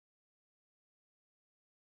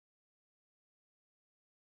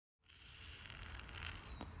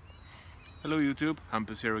Hello YouTube,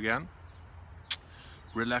 Hampus here again.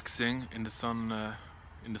 Relaxing in the sun,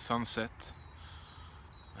 in the sunset.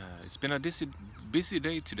 It's been a busy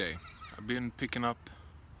day today. I've been picking up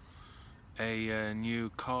a new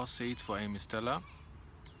car seat for Amy Stella.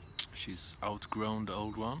 She's outgrown the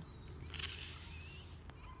old one.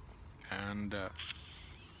 And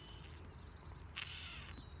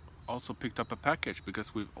also picked up a package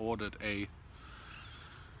because we've ordered a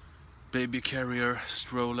baby carrier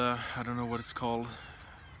stroller, I don't know what it's called,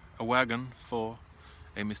 a wagon for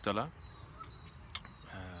Amy Stella.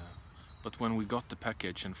 But when we got the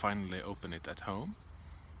package and finally opened it at home,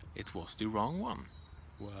 it was the wrong one.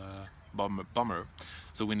 Bummer.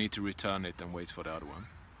 So we need to return it and wait for the other one.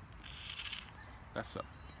 That's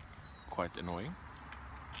quite annoying.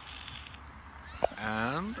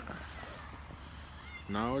 And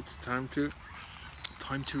now it's time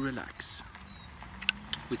to relax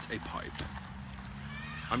with a pipe.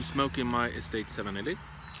 I'm smoking my Estate 780.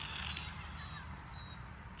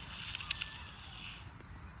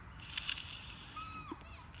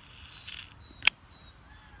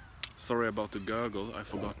 Sorry about the gurgle, I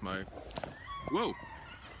forgot my... Whoa!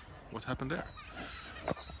 What happened there?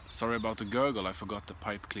 Sorry about the gurgle, I forgot the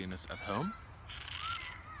pipe cleaners at home.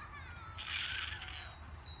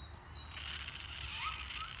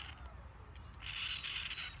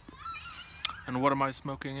 And what am I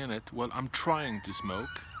smoking in it? Well, I'm trying to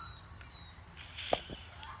smoke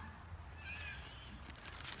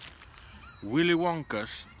Willy Wonka's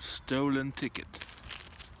stolen ticket.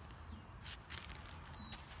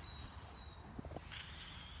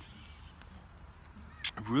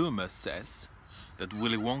 Rumor says that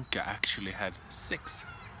Willy Wonka actually had 6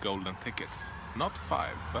 golden tickets. Not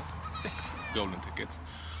 5, but 6 golden tickets.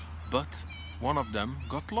 But one of them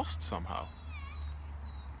got lost somehow.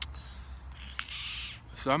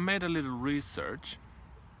 So I made a little research,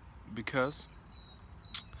 because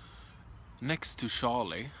next to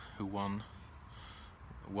Charlie, who won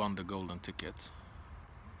the golden ticket,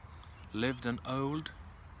 lived an old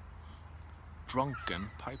drunken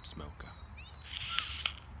pipe smoker.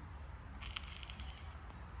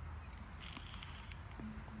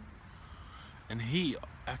 And he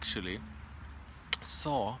actually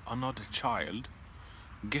saw another child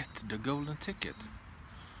get the golden ticket.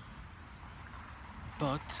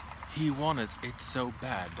 But he wanted it so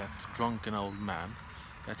bad, that drunken old man,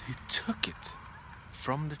 that he took it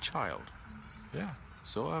from the child. Yeah,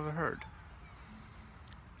 so I've heard.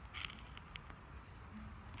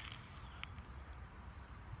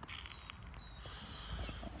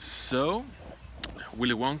 So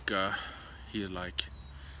Willy Wonka, he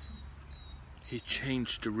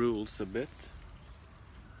changed the rules a bit,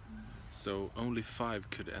 so only 5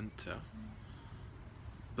 could enter.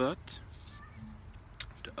 But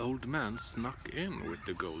the old man snuck in with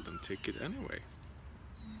the golden ticket anyway.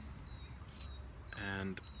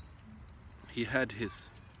 And he had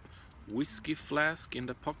his whiskey flask in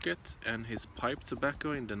the pocket and his pipe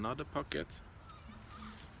tobacco in another pocket.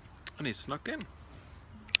 And he snuck in.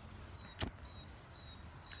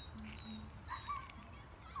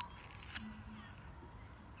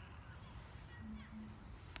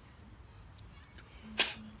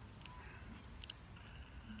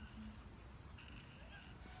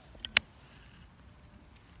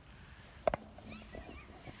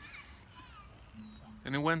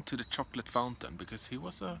 And he went to the chocolate fountain because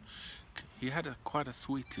he had quite a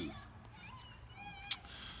sweet tooth.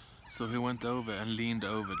 So he went over and leaned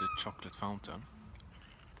over the chocolate fountain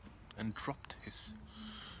and dropped his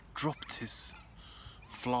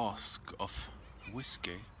flask of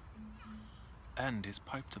whiskey and his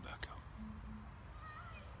pipe tobacco.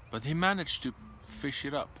 But he managed to fish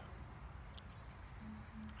it up.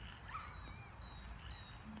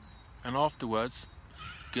 And afterwards,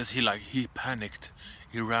 because he panicked,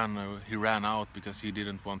 he ran out because he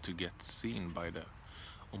didn't want to get seen by the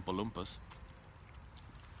Oompa Loompas.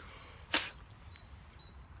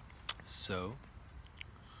 So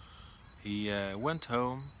he went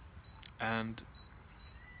home and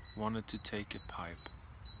wanted to take a pipe,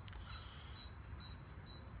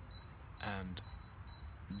 and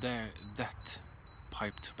that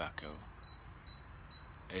pipe tobacco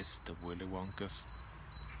is the Willy Wonka's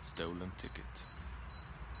stolen ticket.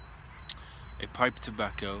 A pipe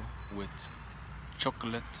tobacco with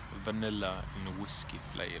chocolate, vanilla and whiskey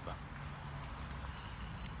flavor.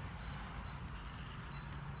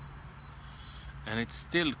 And it's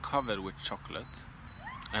still covered with chocolate,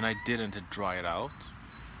 and I didn't dry it out,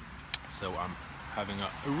 so I'm having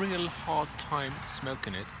a real hard time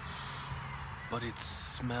smoking it, but it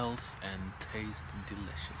smells and tastes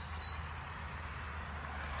delicious.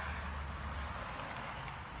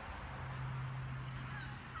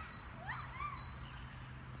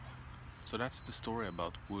 So that's the story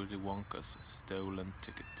about Willy Wonka's stolen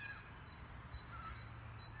ticket.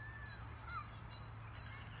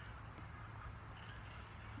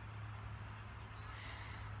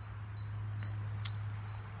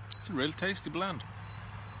 It's a real tasty blend.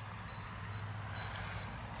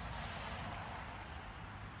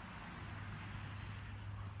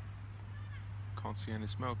 Can't see any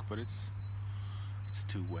smoke, but it's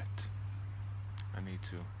too wet. I need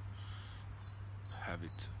to have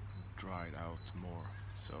it dried out more,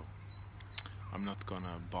 so I'm not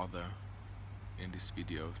gonna bother in this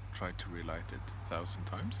video try to relight it 1,000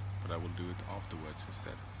 times, but I will do it afterwards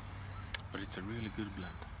instead. But it's a really good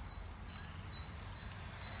blend.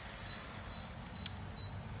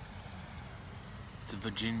 It's a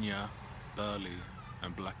Virginia, Burley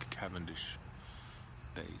and Black Cavendish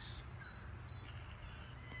base.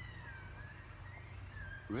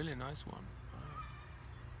 Really nice one.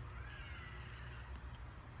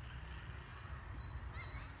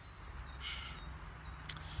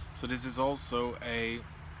 So this is also a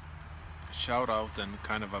shout out and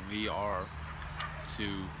kind of a VR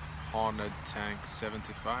to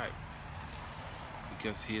Hauntedtank75,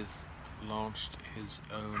 because he has launched his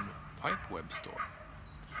own pipe web store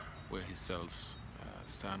where he sells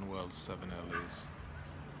Stanwell 7LEs,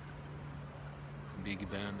 Big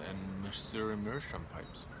Ben and Missouri Meerschaum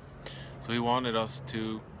pipes. So he wanted us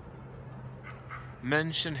to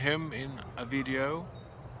mention him in a video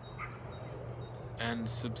and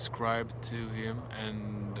subscribe to him,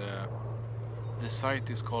 and the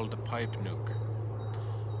site is called the Pipe Nook.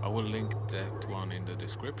 I will link that one in the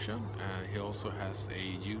description, and he also has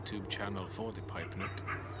a YouTube channel for the Pipe Nook.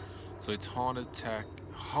 So it's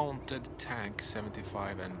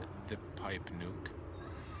Hauntedtank75 and the Pipe Nook.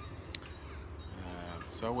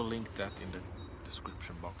 So I will link that in the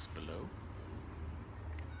description box below.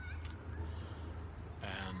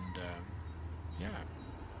 And yeah,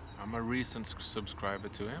 I'm a recent subscriber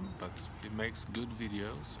to him, but he makes good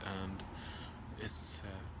videos and it's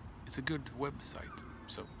a good website.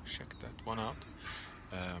 So check that one out.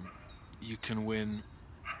 You can win.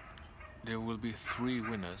 There will be 3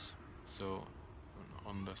 winners. So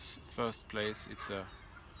on the first place, it's a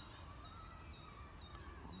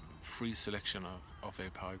free selection of a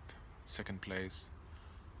pipe. Second place,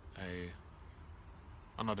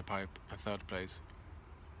 another pipe. And third place,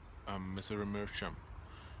 Missouri Meerschaum.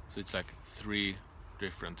 So it's like 3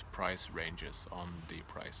 different price ranges on the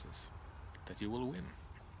prices that you will win.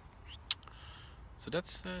 So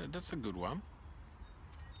that's a good one.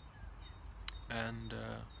 And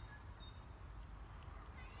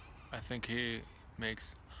I think he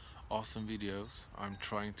makes awesome videos. I'm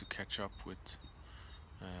trying to catch up with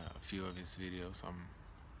a few of his videos.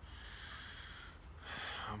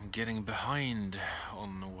 I'm getting behind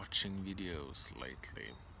on watching videos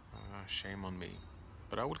lately. Shame on me,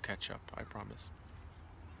 but I will catch up, I promise.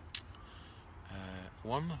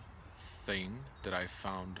 One thing that I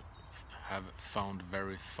have found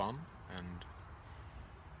very fun and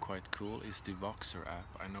quite cool is the Voxer app.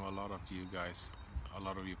 I know a lot of you guys, a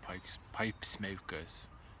lot of you pipe smokers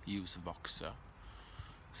use Voxer.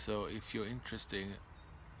 So if you're interested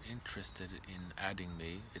in adding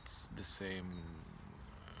me, it's the same.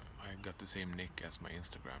 I got the same nick as my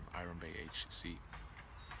Instagram, Ironbayhc.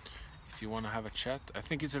 If you want to have a chat, I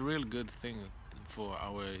think it's a real good thing for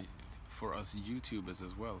us YouTubers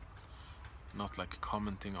as well. Not like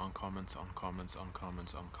commenting on comments on comments on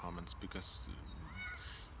comments on comments, because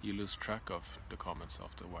you lose track of the comments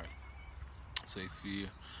after a while. So if you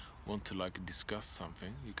want to like discuss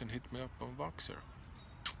something, you can hit me up on Voxer.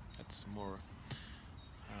 That's more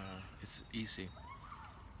it's easy.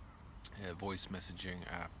 Voice messaging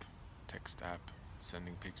app, text app,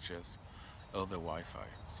 sending pictures over Wi-Fi,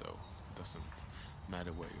 so it doesn't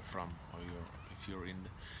matter where you're from, or if you're in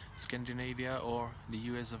Scandinavia or the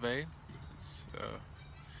US of A. It's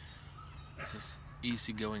an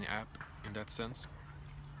easygoing app in that sense.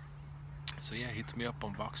 So yeah, hit me up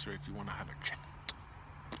on Voxer if you want to have a chat.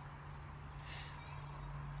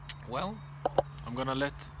 Well, I'm gonna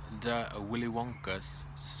let the Willy Wonka's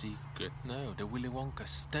secret, no, the Willy Wonka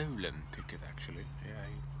stolen ticket actually. Yeah,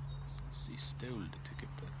 he stole the ticket,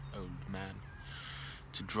 the old man,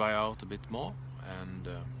 to dry out a bit more and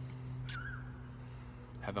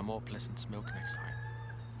have a more pleasant smoke next time.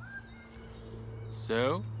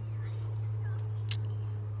 So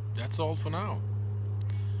that's all for now.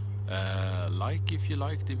 Like if you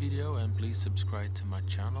liked the video, and please subscribe to my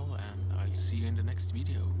channel, and I'll see you in the next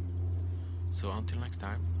video. So until next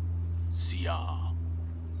time, see ya!